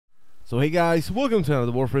So hey guys, welcome to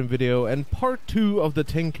another Warframe video, and part 2 of the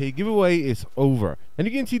 10k giveaway is over. And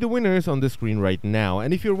you can see the winners on the screen right now.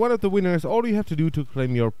 And if you're one of the winners, all you have to do to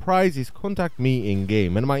claim your prize is contact me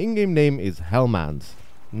in-game. And my in-game name is Hellmans.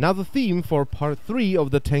 Now the theme for part 3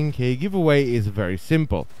 of the 10k giveaway is very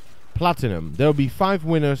simple. Platinum. There will be 5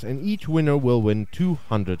 winners and each winner will win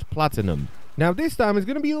 200 platinum. Now this time it's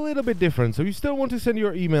going to be a little bit different, so you still want to send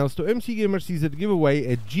your emails to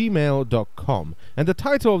mcgamerczgiveaway@gmail.com, and the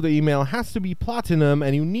title of the email has to be platinum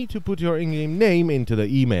and you need to put your in-game name into the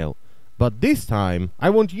email. But this time I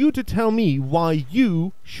want you to tell me why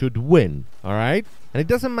you should win, alright? And it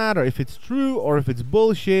doesn't matter if it's true or if it's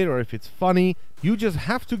bullshit or if it's funny, you just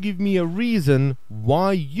have to give me a reason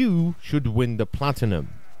why you should win the platinum.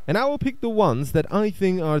 And I will pick the ones that I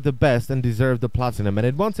think are the best and deserve the platinum, and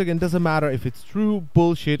it once again doesn't matter if it's true,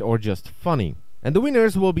 bullshit or just funny. And the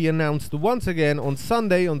winners will be announced once again on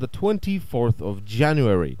Sunday on the 24th of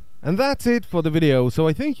January. And that's it for the video, so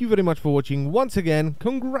I thank you very much for watching once again.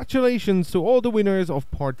 Congratulations to all the winners of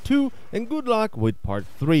part 2 and good luck with part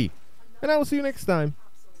 3. And I will see you next time.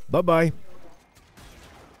 Bye bye.